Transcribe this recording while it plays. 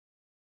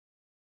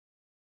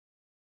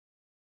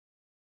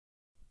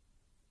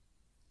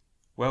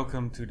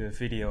Welcome to the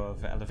video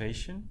of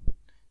Elevation.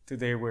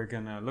 Today we're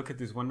gonna look at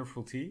this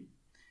wonderful tea,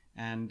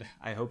 and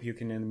I hope you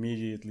can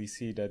immediately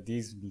see that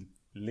these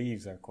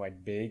leaves are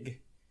quite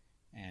big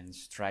and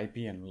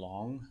stripy and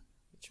long,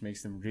 which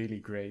makes them really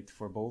great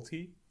for bowl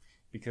tea.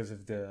 Because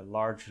of the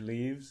large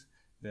leaves,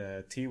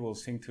 the tea will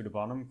sink to the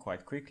bottom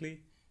quite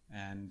quickly,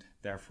 and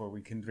therefore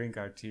we can drink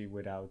our tea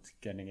without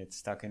getting it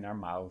stuck in our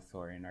mouth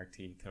or in our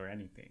teeth or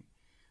anything,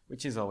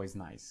 which is always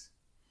nice.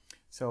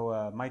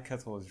 So my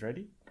kettle is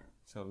ready.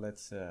 So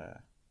let's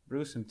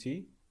brew some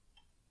tea.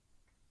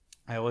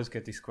 I always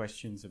get these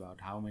questions about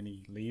how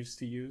many leaves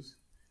to use.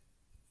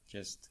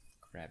 Just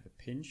grab a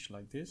pinch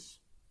like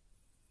this,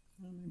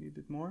 maybe a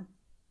bit more,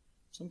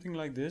 something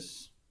like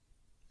this.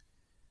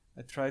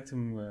 I tried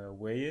to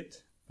weigh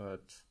it,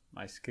 but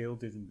my scale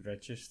didn't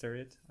register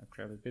it. I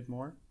grab a bit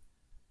more.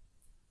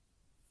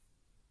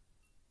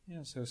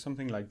 Yeah, so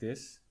something like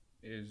this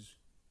is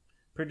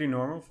pretty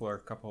normal for a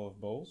couple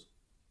of bowls.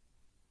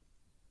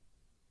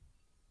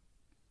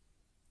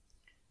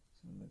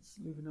 So let's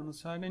leave it on the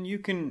side, and you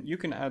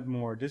can add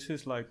more. This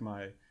is like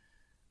my,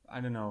 I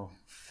don't know,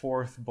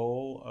 fourth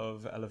bowl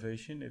of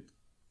Elevation. It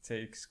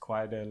takes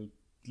quite a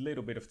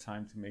little bit of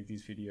time to make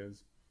these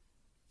videos,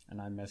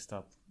 and I messed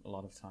up a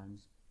lot of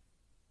times.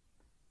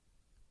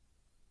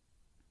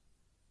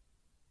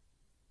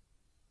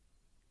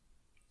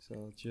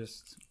 So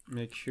just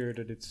make sure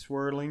that it's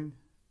swirling.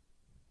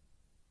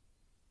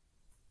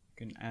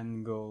 Can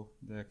angle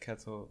the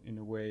kettle in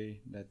a way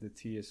that the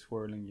tea is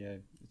swirling. Yeah,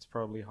 it's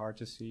probably hard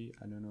to see.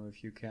 I don't know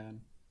if you can.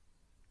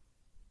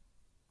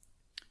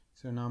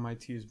 So now my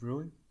tea is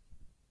brewing,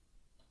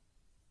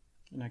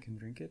 and I can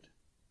drink it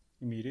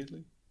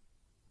immediately.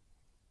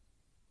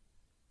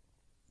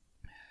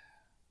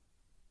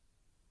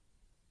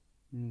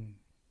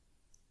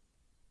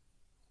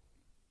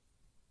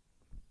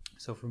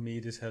 So for me,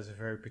 this has a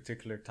very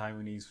particular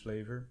Taiwanese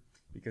flavor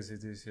because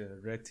it is a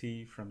red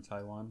tea from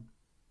Taiwan.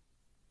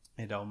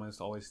 It almost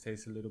always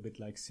tastes a little bit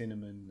like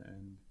cinnamon,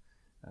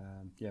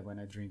 and yeah, when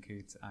I drink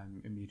it,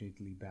 I'm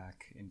immediately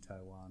back in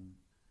Taiwan,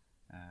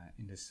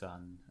 in the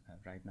sun.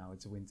 Right now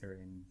it's winter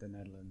in the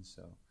Netherlands,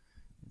 so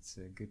it's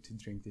good to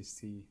drink this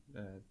tea.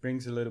 It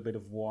brings a little bit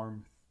of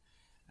warmth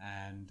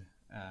and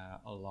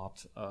a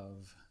lot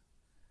of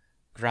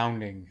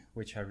grounding,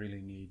 which I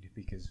really need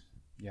because,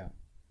 yeah,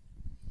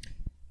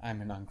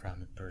 I'm an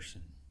ungrounded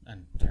person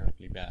and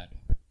terribly bad.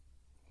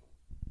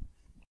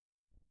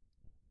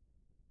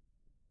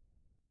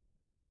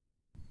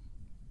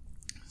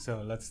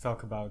 So let's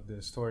talk about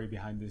the story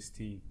behind this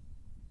tea.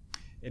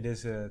 It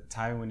is a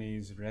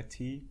Taiwanese red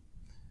tea,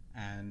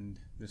 and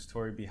the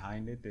story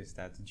behind it is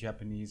that the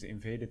Japanese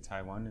invaded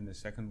Taiwan in the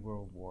Second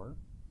World War,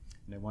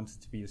 and they wanted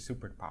to be a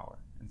superpower.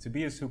 And to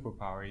be a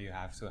superpower, you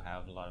have to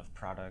have a lot of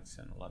products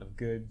and a lot of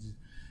goods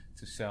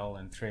to sell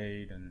and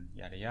trade and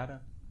yada yada.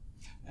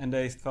 And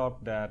they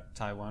thought that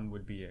Taiwan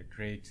would be a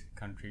great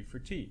country for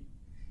tea.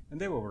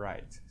 And they were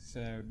right.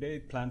 So they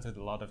planted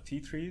a lot of tea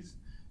trees,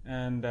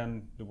 and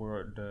then the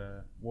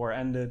war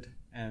ended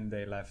and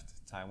they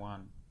left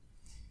Taiwan.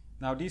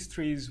 Now these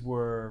trees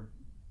were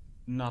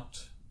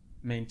not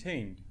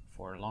maintained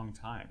for a long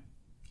time,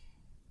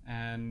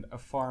 and a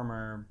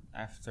farmer,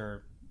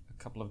 after a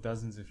couple of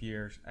dozens of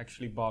years,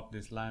 actually bought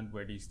this land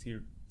where these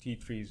tea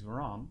trees were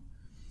on,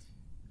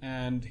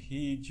 and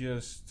he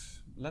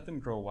just let them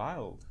grow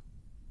wild.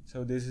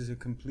 So this is a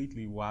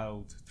completely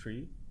wild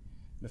tree.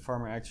 The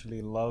farmer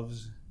actually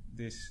loves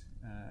this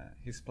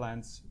his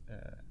plants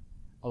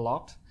a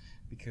lot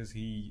because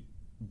he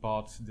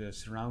bought the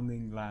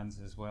surrounding lands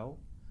as well.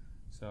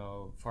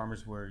 So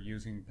farmers were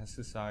using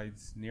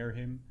pesticides near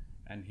him,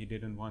 and he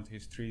didn't want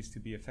his trees to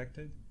be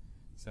affected.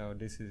 So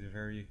this is a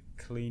very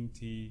clean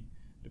tea.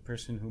 The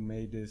person who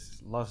made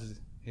this loves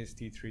his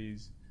tea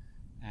trees,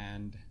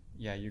 and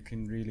yeah, you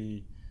can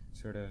really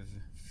sort of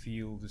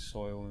feel the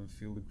soil and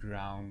feel the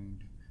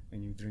ground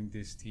when you drink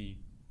this tea.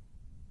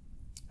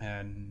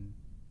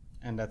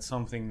 And that's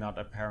something not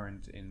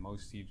apparent in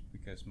most teas,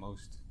 because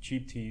most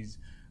cheap teas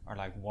are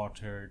like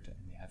watered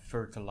and they have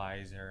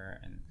fertilizer,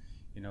 and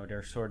you know,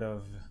 they're sort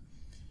of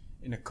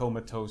in a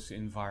comatose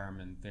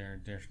environment.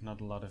 There's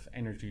not a lot of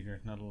energy,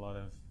 there's not a lot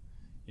of,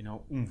 you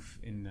know, oomph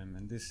in them,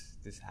 and this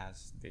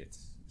has it.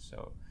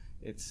 So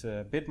it's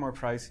a bit more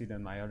pricey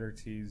than my other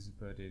teas,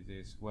 but it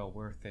is well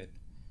worth it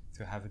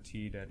to have a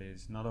tea that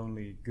is not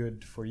only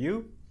good for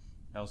you,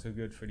 also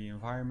good for the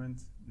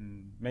environment,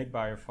 and made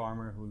by a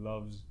farmer who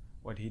loves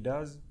what he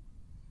does.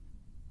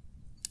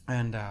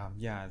 And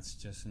yeah, it's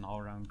just an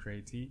all-around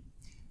great tea.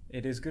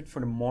 It is good for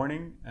the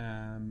morning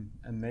and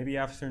maybe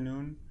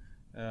afternoon.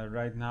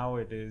 Right now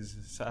it is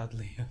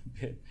sadly a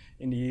bit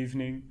in the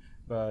evening,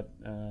 but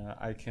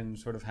I can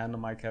sort of handle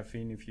my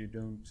caffeine. If you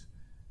don't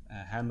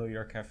handle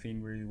your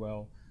caffeine really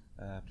well,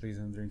 please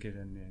don't drink it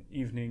in the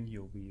evening,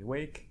 you'll be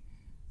awake.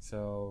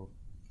 So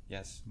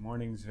yes,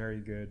 morning's very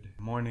good.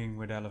 Morning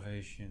with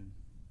Elevation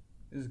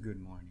is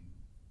good morning.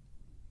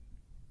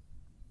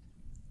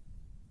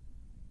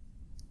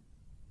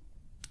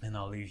 And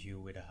I'll leave you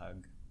with a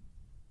hug.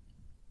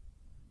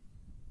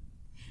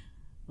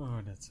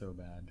 Oh, that's so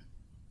bad.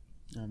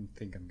 I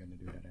think I'm gonna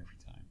do that every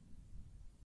time.